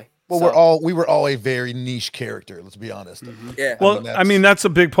white boy. Well, we were all a very niche character. Let's be honest. Mm-hmm. Yeah. Well, that's a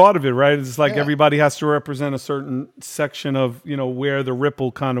big part of it, right? It's like everybody has to represent a certain section of where the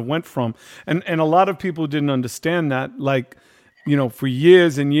ripple kind of went from, and a lot of people didn't understand that. Like, for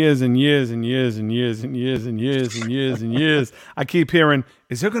years and years and years and years and years and years and years and years and years, I keep hearing,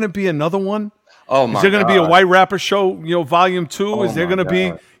 "Is there going to be another one? Oh my! Is there going to be a White Rapper show? Volume 2? Is there going to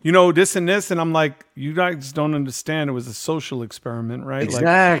be?" This and this, and I'm like, you guys don't understand. It was a social experiment, right?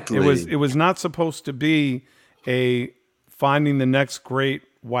 Exactly. Like, it was not supposed to be a finding the next great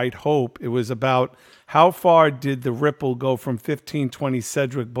white hope. It was about how far did the ripple go from 1520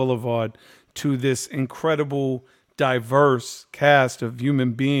 Cedric Boulevard to this incredible, diverse cast of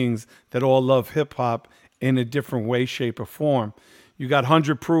human beings that all love hip hop in a different way, shape, or form. You got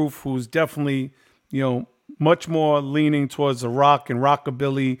 100 Proof, who's definitely, much more leaning towards the rock and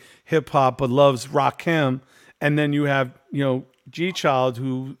rockabilly hip hop, but loves Rakim. And then you have, G-Child,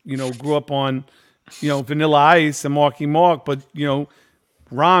 who, grew up on, Vanilla Ice and Marky Mark, but,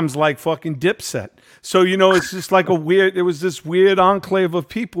 rhymes like fucking Dipset. So, it's just like it was this weird enclave of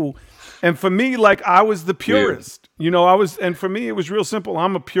people. And for me, like, I was the purist, and for me, it was real simple.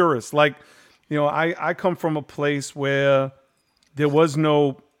 I'm a purist. Like, I come from a place where there was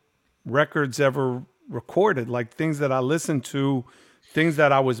no records ever recorded, like things that I listened to, things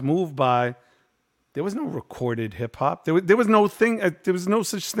that I was moved by. There was no recorded hip hop. There was no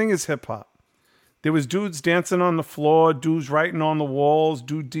such thing as hip hop. There was dudes dancing on the floor, dudes writing on the walls,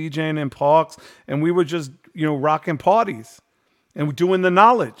 dude DJing in parks, and we were just, you know, rocking parties and doing the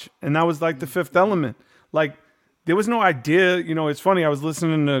knowledge. And that was like the Fifth Element. Like, there was no idea, you know, it's funny, I was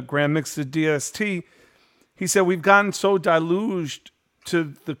listening to Grand Mixer DST. He said, we've gotten so deluged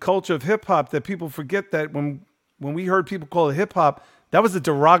to the culture of hip hop that people forget that when we heard people call it hip hop, that was a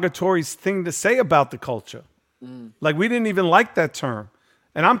derogatory thing to say about the culture. Like, we didn't even like that term.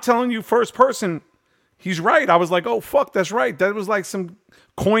 And I'm telling you, first person, he's right. I was like, oh, fuck, that's right. That was like some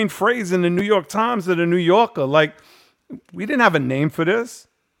coined phrase in the New York Times or the New Yorker. Like, we didn't have a name for this.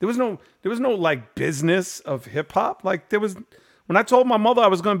 There was no like business of hip hop. Like, there was, when I told my mother I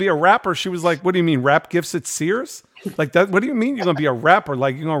was going to be a rapper, she was like, what do you mean, rap gifts at Sears? Like, that, what do you mean you're going to be a rapper?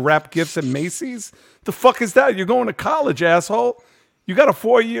 Like, you're going to rap gifts at Macy's? The fuck is that? You're going to college, asshole. You got a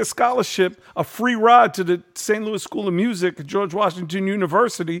 4-year scholarship, a free ride to the St. Louis School of Music at George Washington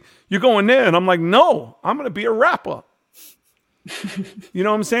University. You're going there. And I'm like, no, I'm going to be a rapper. You know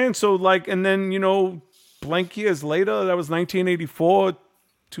what I'm saying? So like, and then, you know, blank years later, that was 1984,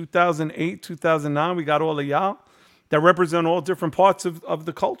 2008, 2009. We got all of y'all that represent all different parts of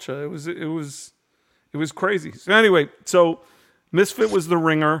the culture. It was crazy. So anyway, so Misfit was the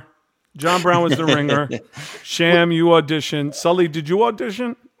ringer. John Brown was the ringer. Sham, you auditioned. Sully, did you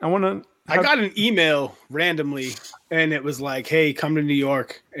audition? I got an email randomly, and it was like, "Hey, come to New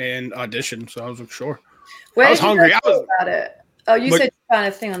York and audition." So I was like, "Sure." Where I was did you hungry. guys know about it? Oh, you said you found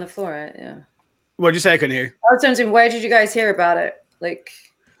a thing on the floor, right? Yeah. What'd you say? I couldn't hear you. I was wondering, where did you guys hear about it? Like,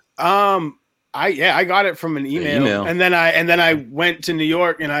 I got it from an email. And then I went to New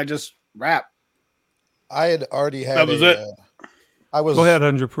York and I just rapped. I had already had. That was it. Go ahead,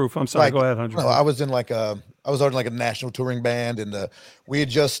 100 Proof. I'm sorry. Like, go ahead, 100 No, Proof. I was in like I was already like a national touring band, and we had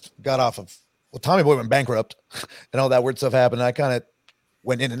just got off of. Well, Tommy Boy went bankrupt, and all that weird stuff happened. And I kind of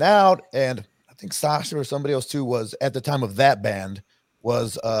went in and out, and I think Sasha or somebody else too was at the time of that band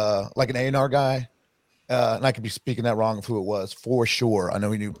was like an A&R guy, and I could be speaking that wrong of who it was for sure. I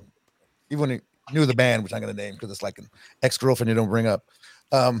know he knew, even when he knew the band, which I'm going to name because it's like an ex-girlfriend you don't bring up.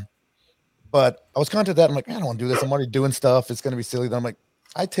 But I was contacted that. I'm like, I don't want to do this. I'm already doing stuff. It's going to be silly. Then I'm like,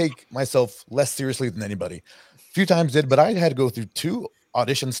 I take myself less seriously than anybody. A few times did, but I had to go through 2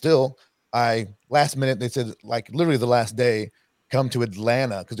 auditions still. Last minute, they said, like literally the last day, come to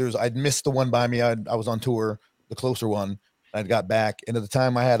Atlanta because I'd missed the one by me. I was on tour, the closer one. I got back, and at the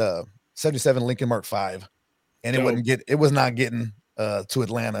time I had a 77 Lincoln Mark V, and it was not getting to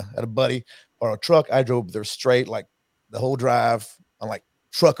Atlanta. I had a buddy or a truck. I drove there straight, like the whole drive. I'm like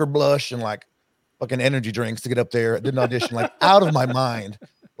trucker blush and like fucking energy drinks to get up there. I did an audition like out of my mind.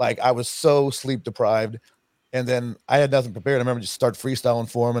 Like I was so sleep deprived. And then I had nothing prepared. I remember just start freestyling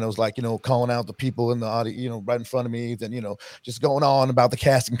for him. And it was like, you know, calling out the people in the audience, you know, right in front of me. Then, you know, just going on about the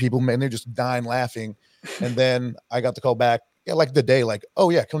casting people, man, they're just dying laughing. And then I got the call back. Yeah, like the day, like, oh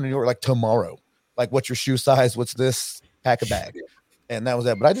yeah, come to New York like tomorrow. Like, what's your shoe size? What's this? Pack a bag. And that was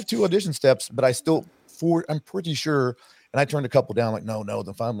that. But I did 2 audition steps, but I still I'm pretty sure. And I turned a couple down, like, no.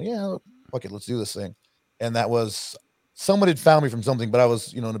 Then finally, yeah, fuck it, let's do this thing. And that was someone had found me from something, but I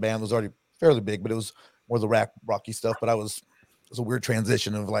was, you know, in the band was already fairly big, but it was more the rocky stuff. But it was a weird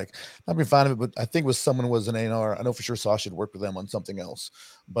transition of like, not being fond of it, but I think someone was an A&R. I know for sure Sasha had worked with them on something else.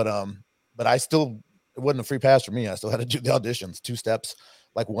 But I still, it wasn't a free pass for me. I still had to do the auditions, 2 steps,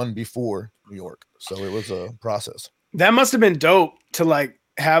 like one before New York. So it was a process. That must have been dope to like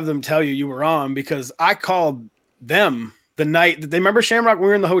have them tell you were on, because I called them the night that they remember Shamrock. We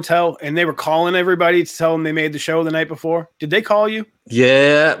were in the hotel and they were calling everybody to tell them they made the show the night before. Did they call you?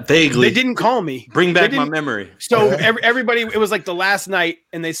 Yeah, vaguely. They didn't call me. Bring back my memory. So everybody, it was like the last night,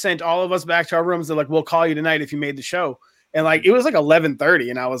 and they sent all of us back to our rooms. They're like, "We'll call you tonight if you made the show." And like it was like 11:30,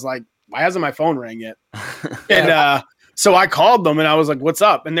 and I was like, "Why hasn't my phone rang yet?" And so I called them and I was like, "What's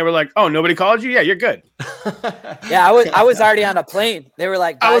up?" And they were like, "Oh, nobody called you? Yeah, you're good." Yeah, I was already on a plane. They were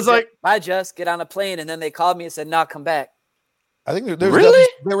like, I was like, "Bye, Just get on a plane," and then they called me and said, "No, come back." I think Really?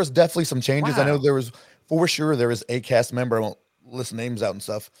 there was definitely some changes. Wow. I know there was for sure there was a cast member. I won't list names out and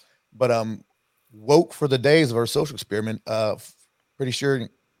stuff, but woke for the days of our social experiment. Pretty sure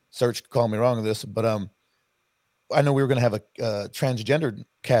Search called me wrong on this, but I know we were going to have a transgendered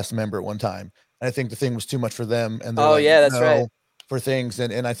cast member at one time, and I think the thing was too much for them. And Oh, yeah, that's right. For things,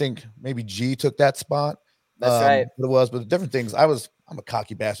 and I think maybe G took that spot. That's right. But it was, but different things. I'm a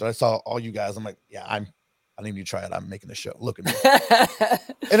cocky bastard. I saw all you guys. I'm like, yeah, I need you to try it. I'm making the show. Look at me.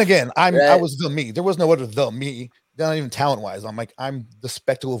 And again, I was the me. There was no other the me. Not even talent wise. I'm like, I'm the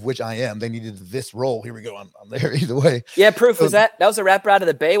spectacle of which I am. They needed this role. Here we go. I'm there either way. Yeah, Proof. Was that was a rapper out of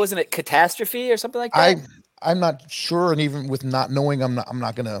the Bay? Wasn't it Catastrophe or something like that? I'm not sure. And even with not knowing, I'm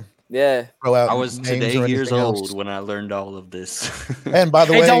not gonna Yeah. throw out I was names today or years anything old else. when I learned all of this. And by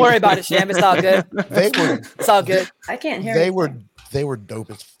the Hey, way, don't worry about it, Sham. It's all good. they were It's all good. I can't hear. they anything. were dope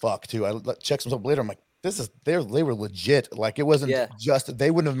as fuck too. I checked some up later. I'm like, they were legit. Like it wasn't Yeah. just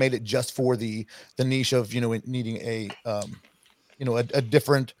they wouldn't have made it just for the niche of needing a a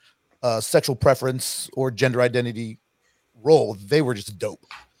different sexual preference or gender identity role. They were just dope,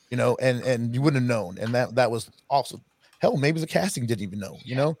 and you wouldn't have known. And that was awesome. Hell, maybe the casting didn't even know.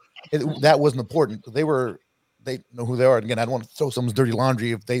 That wasn't important. They know who they are. And again, I don't want to throw someone's dirty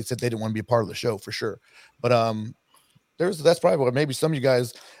laundry if they said they didn't want to be a part of the show for sure. But that's probably what maybe some of you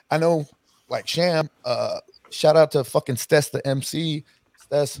guys. I know, like Sham. Shout out to fucking Stess, the MC.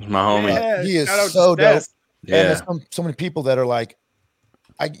 Stess, My homie. Yeah, he is shout out to so dope. Stess. And Yeah. there's so many people that are like,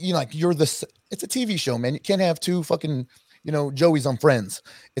 you're this. It's a TV show, man. You can't have two fucking, Joeys on Friends.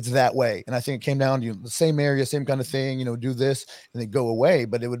 It's that way. And I think it came down to the same area, same kind of thing. Do this and they go away.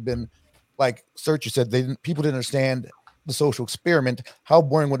 But it would have been like Search. You said people didn't understand the social experiment. How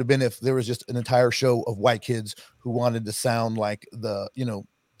boring would it have been if there was just an entire show of white kids who wanted to sound like the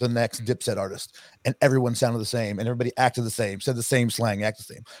next Dipset artist, and everyone sounded the same, and everybody acted the same, said the same slang, acted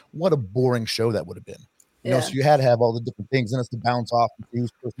the same. What a boring show that would have been. So you had to have all the different things in us to bounce off and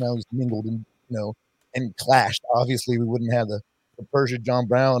whose personalities mingled and and clashed. Obviously, we wouldn't have the Persia John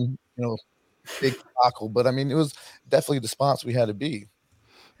Brown, big debacle, but I mean, it was definitely the spots we had to be.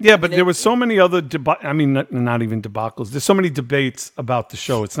 Yeah, but there was so many other not even debacles. There's so many debates about the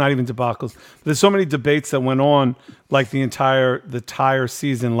show. It's not even debacles. There's so many debates that went on, like the entire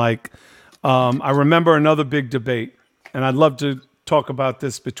season. Like, I remember another big debate, and I'd love to talk about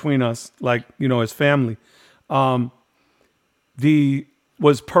this between us, like as family.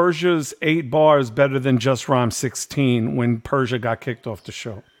 Was Persia's 8 bars better than Just Rhyme 16 when Persia got kicked off the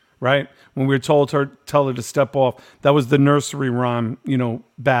show? Right? When we were tell her to step off, that was the nursery rhyme,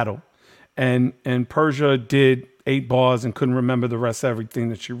 battle. And Persia did 8 bars and couldn't remember the rest of everything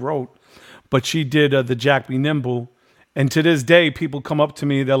that she wrote. But she did the Jack Be Nimble. And to this day, people come up to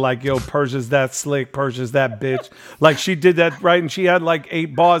me, they're like, yo, Persia's that slick, Persia's that bitch. Like she did that, right? And she had like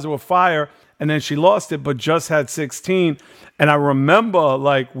 8 bars that were fire, and then she lost it, but just had 16. And I remember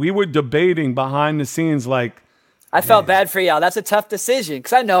like we were debating behind the scenes, like, I felt bad for y'all. That's a tough decision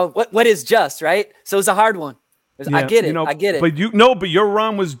because I know what is just, right? So it's a hard one. I get it. I get it. But your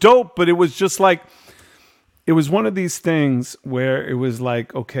rhyme was dope, but it was just like, it was one of these things where it was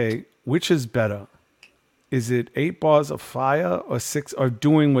like, okay, which is better? Is it 8 bars of fire or 6 or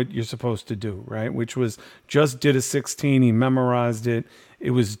doing what you're supposed to do, right? Which was just did a 16. He memorized it.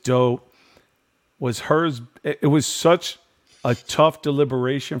 It was dope. Was hers. It was such a tough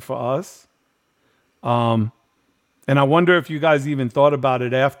deliberation for us. And I wonder if you guys even thought about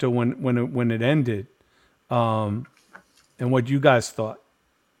it after when it ended, and what you guys thought.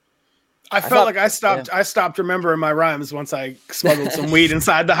 I felt like I stopped remembering my rhymes once I smuggled some weed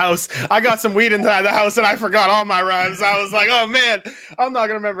inside the house. I got some weed inside the house and I forgot all my rhymes. I was like, oh man, I'm not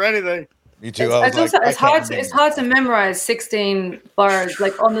gonna remember anything. Me too. It's hard to memorize 16 bars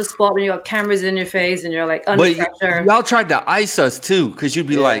like on the spot when you got cameras in your face and you're like under pressure. Y'all tried to ice us too, because you'd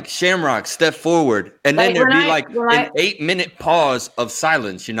be like, Shamrock, step forward. And then there'd be an 8-minute pause of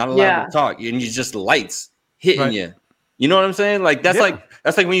silence. You're not allowed to talk. And you just lights hitting you. You know what I'm saying? Like that's like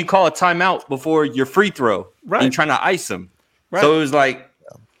when you call a timeout before your free throw. Right. And you're trying to ice them. Right. So it was like,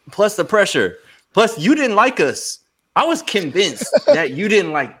 plus the pressure. Plus you didn't like us. I was convinced that you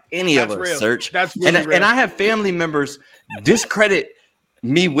didn't like any of us, Search. That's really real. And I have family members discredit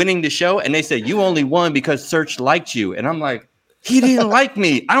me winning the show, and they said you only won because Search liked you. And I'm like, he didn't like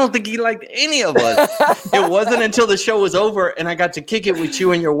me. I don't think he liked any of us. It wasn't until the show was over and I got to kick it with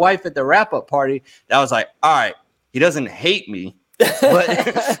you and your wife at the wrap-up party that I was like, all right, he doesn't hate me, but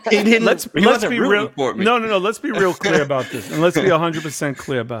he didn't. Let's be real. For me. No. Let's be real clear about this, and let's be 100%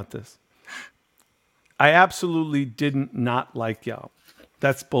 clear about this. I absolutely didn't not like y'all.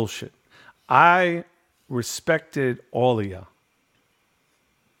 That's bullshit. I respected all of y'all.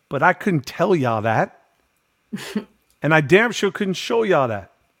 But I couldn't tell y'all that. And I damn sure couldn't show y'all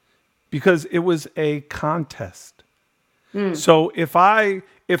that. Because it was a contest. So if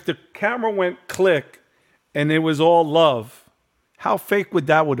the camera went click and it was all love, how fake would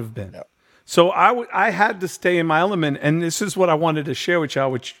have been? Yep. So I had to stay in my element, and this is what I wanted to share with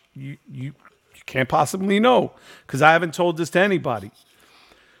y'all, which you can't possibly know, because I haven't told this to anybody.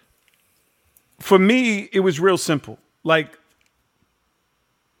 For me, it was real simple. Like,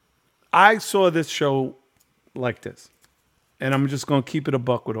 I saw this show like this, and I'm just going to keep it a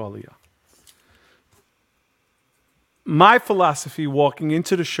buck with all of y'all. My philosophy walking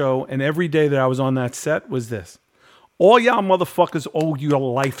into the show and every day that I was on that set was this. All y'all motherfuckers owe your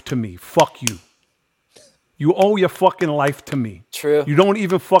life to me. Fuck you. You owe your fucking life to me. True. You don't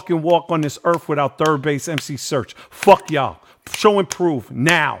even fucking walk on this earth without Third Base MC Search. Fuck y'all. Show and prove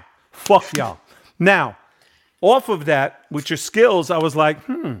now. Fuck y'all. Now, off of that, with your skills, I was like,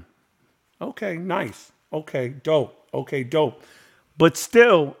 okay, nice. Okay, dope. Okay, dope. But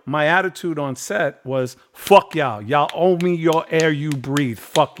still, my attitude on set was, fuck y'all. Y'all owe me your air you breathe.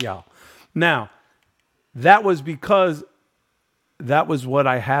 Fuck y'all. Now, that was because that was what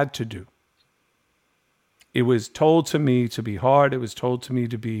I had to do. It was told to me to be hard. It was told to me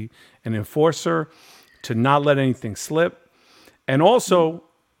to be an enforcer, to not let anything slip. And also,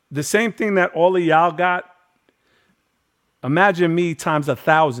 the same thing that all of y'all got, imagine me times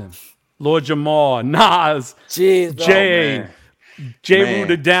 1,000. Lord Jamar, Nas, Jeez, Jay, J. Rue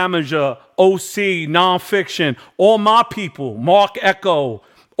the Damager, OC, Nonfiction, all my people, Mark Echo,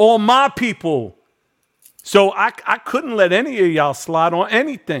 all my people. So I couldn't let any of y'all slide on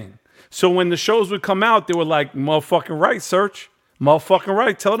anything. So when the shows would come out, they were like, motherfucking right, Search. Motherfucking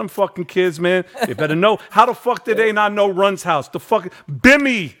right. Tell them fucking kids, man. They better know. How the fuck did they not know Run's House? The fucking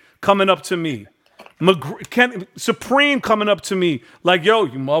Bimmy coming up to me. Supreme coming up to me. Like, yo,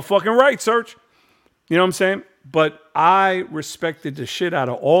 you motherfucking right, Search. You know what I'm saying? But I respected the shit out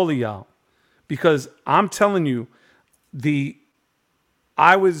of all of y'all. Because I'm telling you,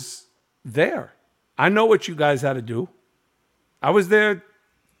 I was there. I know what you guys had to do. I was there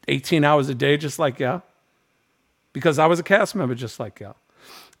 18 hours a day, just like y'all. Because I was a cast member just like y'all.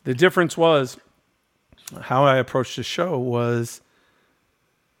 The difference was how I approached the show was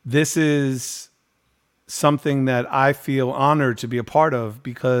this is something that I feel honored to be a part of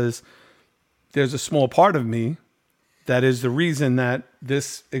because there's a small part of me that is the reason that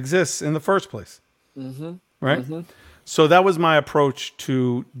this exists in the first place. Mm-hmm. Right? Mm-hmm. So that was my approach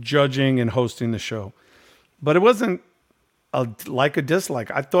to judging and hosting the show. But it wasn't a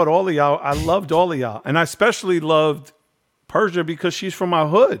dislike. I thought all of y'all, I loved all of y'all. And I especially loved Persia because she's from my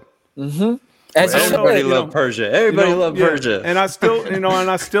hood. Mm-hmm. Everybody loved Persia. Everybody loved Persia. And I still, and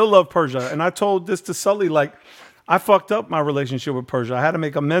I still love Persia. And I told this to Sully, like, I fucked up my relationship with Persia. I had to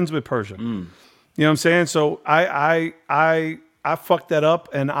make amends with Persia. You know what I'm saying? So I fucked that up,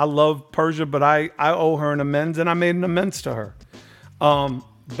 and I love Persia, but I owe her an amends, and I made an amends to her.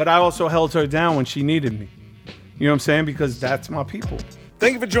 But I also held her down when she needed me. You know what I'm saying? Because that's my people.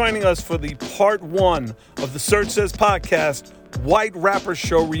 Thank you for joining us for the part 1 of the Search Says podcast White Rapper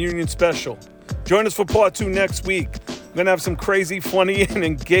Show reunion special. Join us for part 2 next week. We're going to have some crazy, funny, and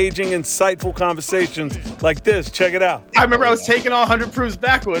engaging, insightful conversations like this. Check it out. I remember I was taking all 100 proofs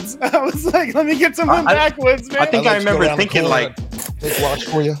backwards. I was like, let me get something backwards, man. I think I remember thinking like, take watch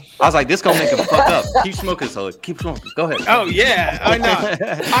for you. I was like, this gonna make him fuck up. Keep smoking, Sully. Keep smoking. Go ahead. Oh yeah, I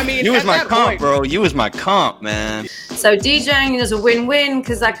know. I mean, you was my comp, bro. You was my comp, man. So DJing is a win-win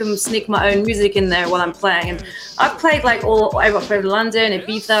because I can sneak my own music in there while I'm playing. And I've played like I've played London,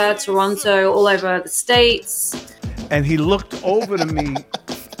 Ibiza, Toronto, all over the States. And he looked over to me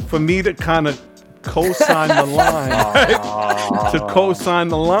for me to kind of co-sign the line, right? To co-sign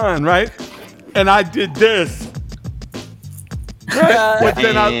the line, right? And I did this. Right?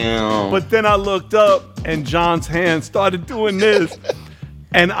 But then I looked up and John's hand started doing this.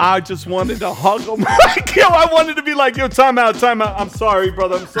 And I just wanted to hug him. Like, yo, I wanted to be like, yo, time out. I'm sorry,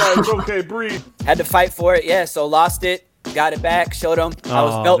 brother. I'm sorry. It's okay. Breathe. Had to fight for it. Yeah, so lost it. Got it back. Showed him. I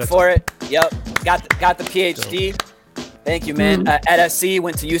was built for it. Yep. Got the PhD. Thank you, man. At SC,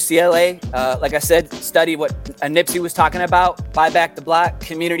 went to UCLA. Like I said, studied what Nipsey was talking about. Buy back the block.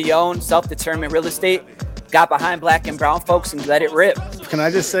 Community-owned, self-determined real estate. Got behind black and brown folks and let it rip. Can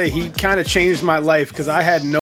I just say he kind of changed my life because I had no